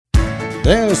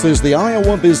This is the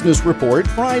Iowa Business Report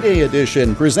Friday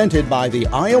edition, presented by the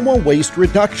Iowa Waste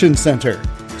Reduction Center,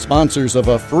 sponsors of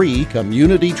a free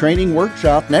community training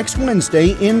workshop next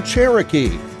Wednesday in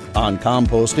Cherokee on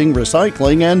composting,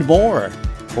 recycling, and more.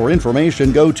 For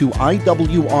information, go to iwrc.org.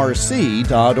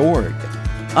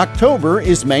 October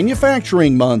is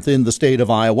Manufacturing Month in the state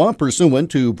of Iowa, pursuant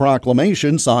to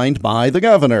proclamation signed by the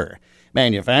governor.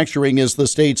 Manufacturing is the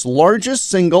state's largest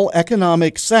single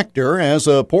economic sector as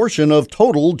a portion of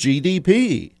total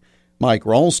GDP. Mike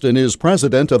Ralston is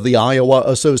president of the Iowa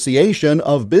Association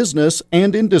of Business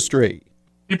and Industry.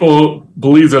 People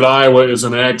believe that Iowa is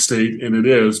an ag state, and it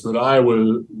is, but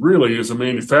Iowa really is a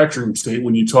manufacturing state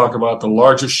when you talk about the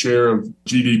largest share of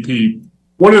GDP.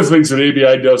 One of the things that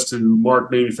ABI does to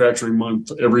mark Manufacturing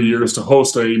Month every year is to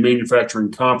host a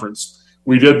manufacturing conference.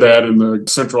 We did that in the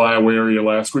central Iowa area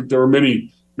last week. There were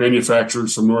many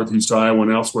manufacturers from northeast Iowa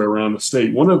and elsewhere around the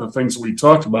state. One of the things that we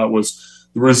talked about was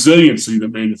the resiliency that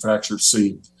manufacturers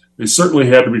see. They certainly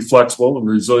had to be flexible and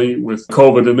resilient with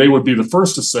COVID, and they would be the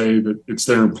first to say that it's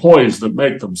their employees that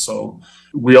make them so.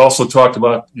 We also talked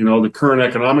about, the current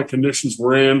economic conditions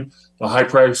we're in, the high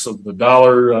price of the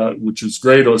dollar, which is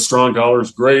great. A strong dollar is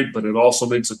great, but it also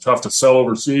makes it tough to sell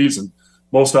overseas, and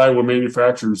most Iowa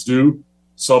manufacturers do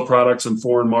sell products in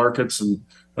foreign markets. And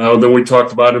then we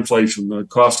talked about inflation, the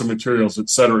cost of materials, et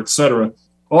cetera, et cetera.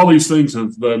 All these things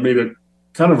have made it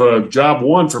kind of a job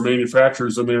one for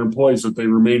manufacturers and their employees that they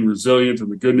remain resilient.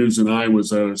 And the good news in Iowa is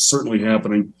that it's certainly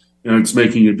happening, and it's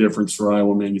making a difference for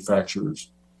Iowa manufacturers.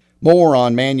 More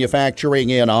on manufacturing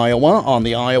in Iowa on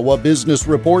the Iowa Business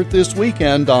Report this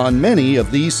weekend on many of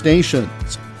these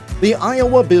stations. The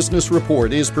Iowa Business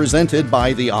Report is presented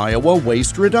by the Iowa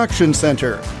Waste Reduction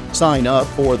Center. Sign up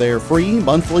for their free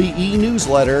monthly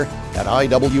e-newsletter at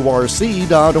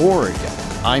iwrc.org.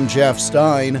 I'm Jeff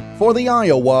Stein for the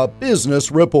Iowa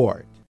Business Report.